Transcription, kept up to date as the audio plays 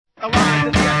The line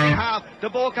to the second half. The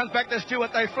ball comes back to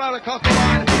Stewart. They float across the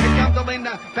line. It comes to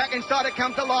Linda. Back inside it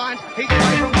comes to Lyons. He's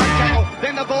away from one tackle.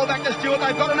 Then the ball back to Stewart.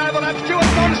 They've got an overlap.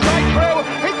 Stewart's gone straight through.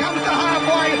 He comes to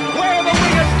halfway. Where are the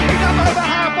wingers? He's up over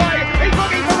halfway. He's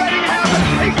looking for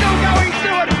Reddinghausen. He's still going,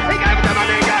 Stewart. He gave it to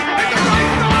Meninga. It's a great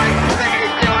strike. There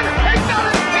is Stewart. He's done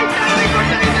it. He's done it. He's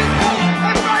redeemed himself.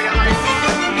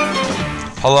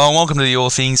 Hello and welcome to the All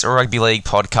Things Rugby League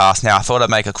podcast. Now, I thought I'd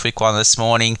make a quick one this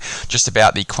morning just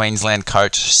about the Queensland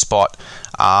coach spot.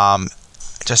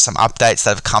 Just some updates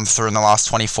that have come through in the last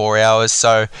 24 hours.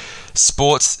 So,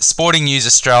 Sporting News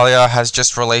Australia has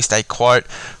just released a quote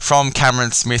from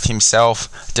Cameron Smith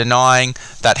himself denying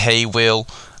that he will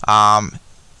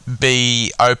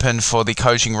be open for the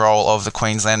coaching role of the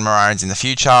Queensland Maroons in the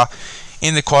future.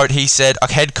 In the quote, he said,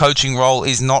 "A head coaching role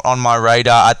is not on my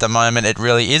radar at the moment. It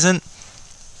really isn't."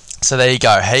 So there you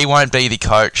go. He won't be the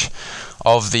coach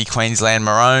of the Queensland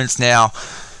Maroons. Now,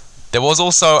 there was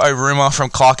also a rumour from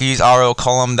Clarkie's RL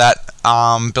column that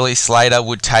Billy Slater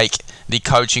would take the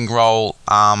coaching role.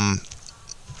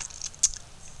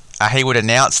 He would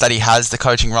announce that he has the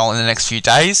coaching role in the next few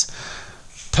days.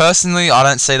 Personally, I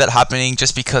don't see that happening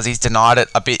just because he's denied it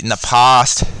a bit in the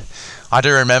past. I do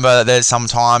remember that there's some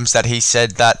times that he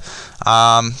said that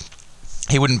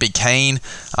he wouldn't be keen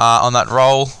on that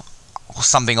role, or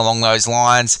something along those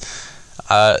lines.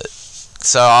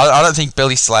 So I don't think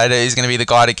Billy Slater is going to be the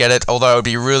guy to get it, although it would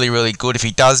be really, really good if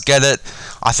he does get it.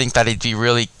 I think that he'd be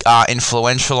really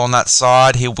influential on that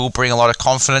side. He will bring a lot of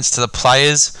confidence to the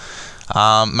players,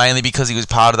 mainly because he was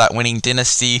part of that winning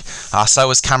dynasty. So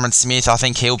was Cameron Smith. I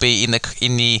think he'll be in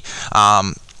the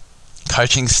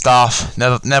coaching staff.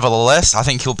 Nevertheless, I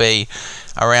think he'll be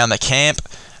around the camp,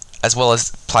 as well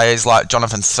as players like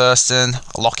Jonathan Thurston,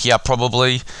 Lockyer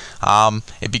probably.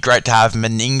 It'd be great to have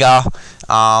Meninga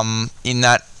in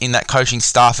that coaching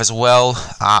staff as well.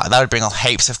 That would bring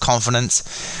heaps of confidence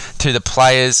to the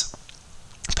players.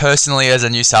 Personally, as a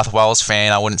New South Wales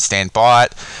fan, I wouldn't stand by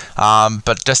it.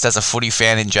 But just as a footy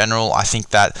fan in general, I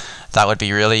think that would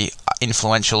be really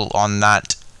influential on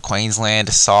that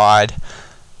Queensland side.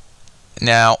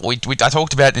 Now, I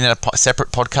talked about it in a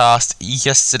separate podcast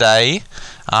yesterday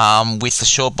with the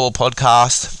Short Ball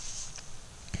podcast.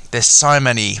 There's so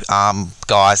many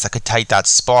guys that could take that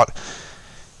spot.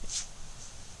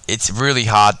 It's really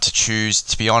hard to choose,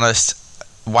 to be honest.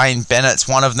 Wayne Bennett's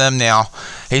one of them. Now,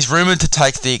 he's rumoured to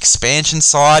take the expansion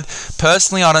side.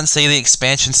 Personally, I don't see the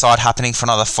expansion side happening for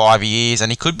another 5 years,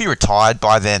 and he could be retired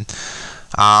by then,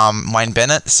 Wayne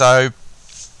Bennett. So,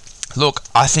 look,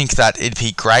 I think that it'd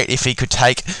be great if he could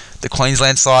take the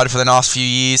Queensland side for the last few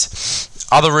years.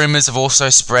 Other rumours have also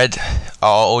spread,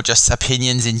 or just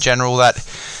opinions in general, that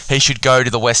he should go to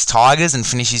the West Tigers and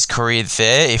finish his career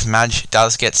there if Madge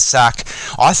does get sacked.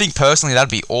 I think personally that'd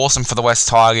be awesome for the West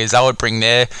Tigers. That would bring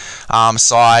their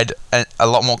side a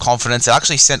lot more confidence. It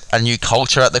actually sent a new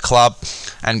culture at the club,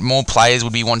 and more players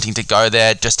would be wanting to go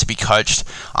there just to be coached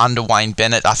under Wayne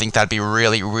Bennett. I think that'd be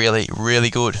really, really, really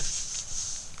good.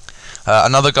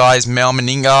 Another guy is Mal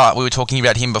Meninga. We were talking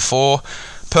about him before.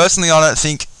 Personally, I don't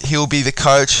think he'll be the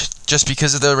coach just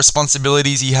because of the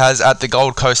responsibilities he has at the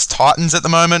Gold Coast Titans at the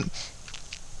moment.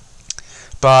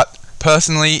 But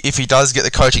personally, if he does get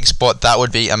the coaching spot, that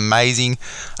would be amazing.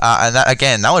 And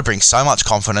that would bring so much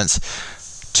confidence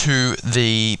to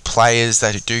the players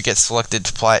that do get selected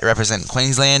to represent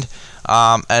Queensland.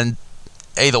 And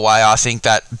either way, I think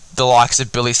that the likes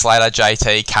of Billy Slater,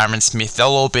 JT, Cameron Smith, they'll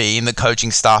all be in the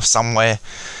coaching staff somewhere,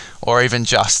 or even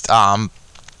just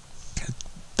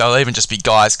they'll even just be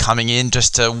guys coming in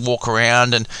just to walk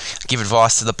around and give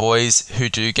advice to the boys who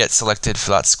do get selected for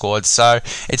that squad. So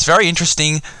it's very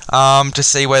interesting to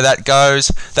see where that goes.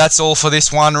 That's all for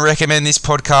this one. Recommend this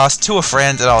podcast to a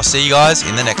friend, and I'll see you guys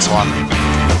in the next one.